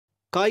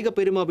കായിക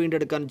പെരുമ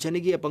വീണ്ടെടുക്കാൻ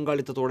ജനകീയ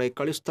പങ്കാളിത്തത്തോടെ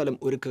കളിസ്ഥലം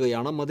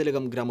ഒരുക്കുകയാണ്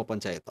മതിലകം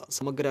ഗ്രാമപഞ്ചായത്ത്.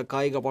 സമഗ്ര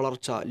കായിക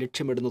വളർച്ച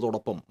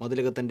ലക്ഷ്യമിടുന്നതോടൊപ്പം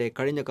മതിലകത്തിന്റെ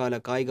കഴിഞ്ഞകാല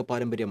കായിക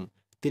പാരമ്പര്യം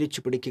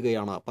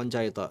തിരിച്ചുപിടിക്കുകയാണ്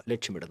പഞ്ചായത്ത്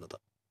ലക്ഷ്യമിടുന്നത്.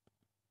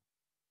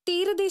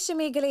 തീരദേശ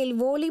മേഖലയിൽ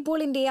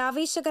വോളിബോളിന്റെ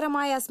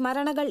ആവേശകരമായ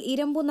സ്മരണകൾ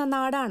ഇരമ്പുന്ന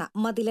നാടാണ്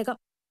മതിലകം.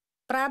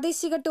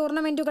 പ്രാദേശിക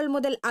ടൂർണമെന്റുകൾ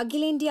മുതൽ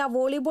അഖിലേന്ത്യാ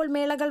വോളിബോൾ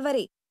മേളകൾ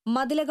വരെ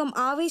മതിലകം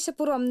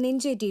ആവേശപൂർവ്വം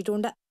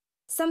നെഞ്ചേറ്റിയിട്ടുണ്ട്.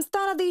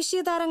 സംസ്ഥാന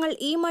ദേശീയ താരങ്ങൾ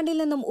ഈ മണ്ണിൽ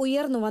നിന്നും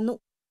ഉയർന്നു വന്നു.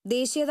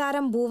 ദേശീയ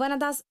താരം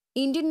ഭുവനദാസ്,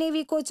 ഇന്ത്യൻ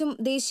നേവി കോച്ചും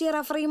ദേശീയ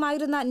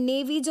റഫറിയുമായിരുന്ന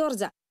നേവി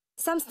ജോർജ്,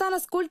 സംസ്ഥാന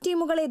സ്കൂൾ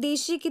ടീമുകളെ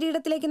ദേശീയ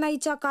കിരീടത്തിലേക്ക്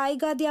നയിച്ച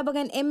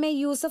കായികാധ്യാപകൻ MA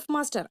യൂസഫ്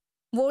മാസ്റ്റർ,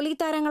 വോളി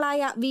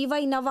താരങ്ങളായ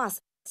VY Nawaz,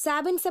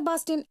 Sabin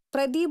Sebastian,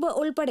 Pradeep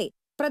ഉൾപ്പെടെ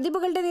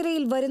പ്രതിഭകളുടെ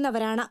നിരയിൽ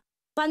വരുന്നവരാണ്.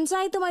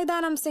 പഞ്ചായത്ത്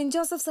മൈതാനം, saint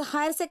Joseph's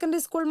higher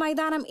secondary school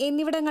മൈതാനം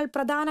എന്നിവിടങ്ങൾ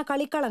പ്രധാന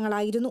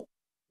കളിക്കളങ്ങളായിരുന്നു.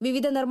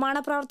 വിവിധ നിർമ്മാണ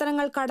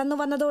പ്രവർത്തനങ്ങൾ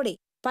കടന്നുവന്നതോടെ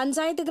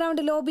പഞ്ചായത്ത്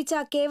ഗ്രൗണ്ട് ലോപിച്ച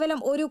കേവലം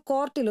ഒരു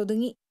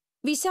കോർട്ടിലൊതുങ്ങി.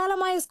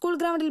 വിശാലമായ സ്കൂൾ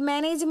ഗ്രൗണ്ടിൽ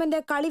മാനേജ്മെന്റ്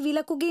കളി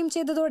വിലക്കുകയും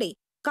ചെയ്തതോടെ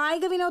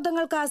കായിക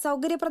വിനോദങ്ങൾക്ക്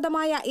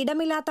സൗകര്യപ്രദമായ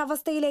ഇടമില്ലാത്ത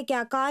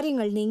അവസ്ഥയിലേക്ക്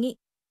കാര്യങ്ങൾ നീങ്ങി.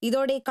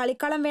 ഇതോടെ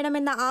കളിക്കളം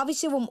വേണമെന്ന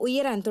ആവശ്യവും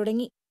ഉയരാൻ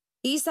തുടങ്ങി.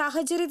 ഈ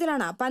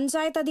സാഹചര്യത്തിലാണ്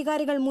പഞ്ചായത്ത്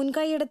അധികാരികൾ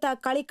മുൻകൈയെടുത്ത്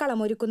കളിക്കളം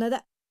ഒരുക്കുന്നത്.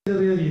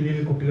 ചെറിയ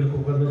രീതിയിൽ കുട്ടികൾക്ക്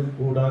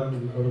കൂടാൻ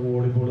ഒരു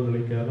വോളിബോൾ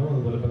കളിക്കാനോ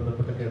അതുപോലെ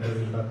ബന്ധപ്പെട്ട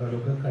കേന്ദ്രങ്ങൾ ഉണ്ടാക്കാനോ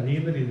ഒക്കെ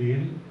കഴിയുന്ന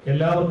രീതിയിൽ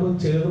എല്ലാവർക്കും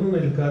ചേർന്ന്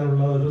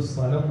നിൽക്കാനുള്ള ഒരു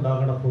സ്ഥലം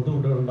ഉണ്ടാകണം, പൊതു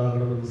ഇടം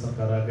ഉണ്ടാകണമെന്ന്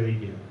സർക്കാർ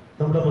ആഗ്രഹിക്കുകയാണ്.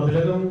 നമ്മുടെ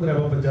മതിലകം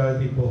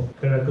ഗ്രാമപഞ്ചായത്ത് ഇപ്പോൾ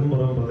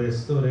കിഴക്കുംപുറം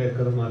പ്രദേശത്ത് 1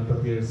 ഏക്കർ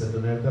 47 സെന്റ്,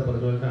 നേരത്തെ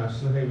പറഞ്ഞ പോലെ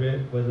നാഷണൽ ഹൈവേ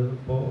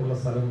വരുമ്പോൾ ഉള്ള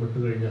സ്ഥലം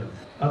വിട്ടുകഴിഞ്ഞാൽ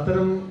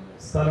അത്തരം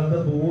സ്ഥലത്ത്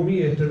ഭൂമി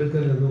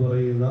ഏറ്റെടുക്കൽ എന്ന്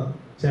പറയുന്ന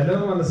ചില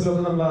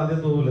മനസ്സിലൊക്കെ നമ്മൾ ആദ്യം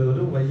തോന്നില്ല,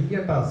 ഒരു വലിയ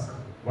ടാസ്ക്.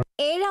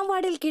 7-ാം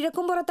വാർഡിൽ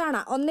കിഴക്കുംപുറത്താണ്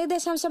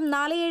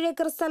 1.47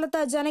 ഏക്കർ സ്ഥലത്ത്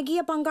ജനകീയ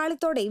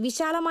പങ്കാളിത്തോടെ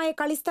വിശാലമായ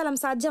കളിസ്ഥലം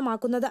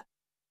സജ്ജമാക്കുന്നത്.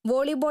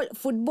 Volleyball,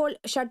 football,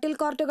 shuttle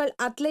കോർട്ടുകൾ,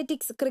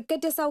 athletics,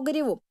 cricket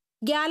സൗകര്യവും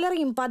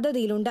ഗ്യാലറിയും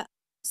പദ്ധതിയിലുണ്ട്.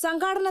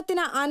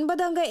 സംഘാടനത്തിന്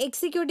 50 അംഗ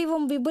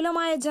എക്സിക്യൂട്ടീവും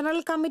വിപുലമായ ജനറൽ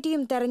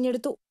കമ്മിറ്റിയും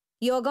തെരഞ്ഞെടുത്തു.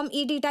 യോഗം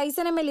ET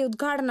ടൈസൺ MLA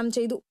ഉദ്ഘാടനം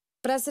ചെയ്തു.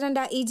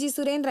 പ്രസിഡന്റ് EG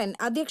സുരേന്ദ്രൻ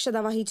അധ്യക്ഷത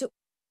വഹിച്ചു.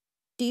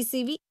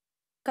 TCV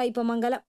കയ്പമംഗലം.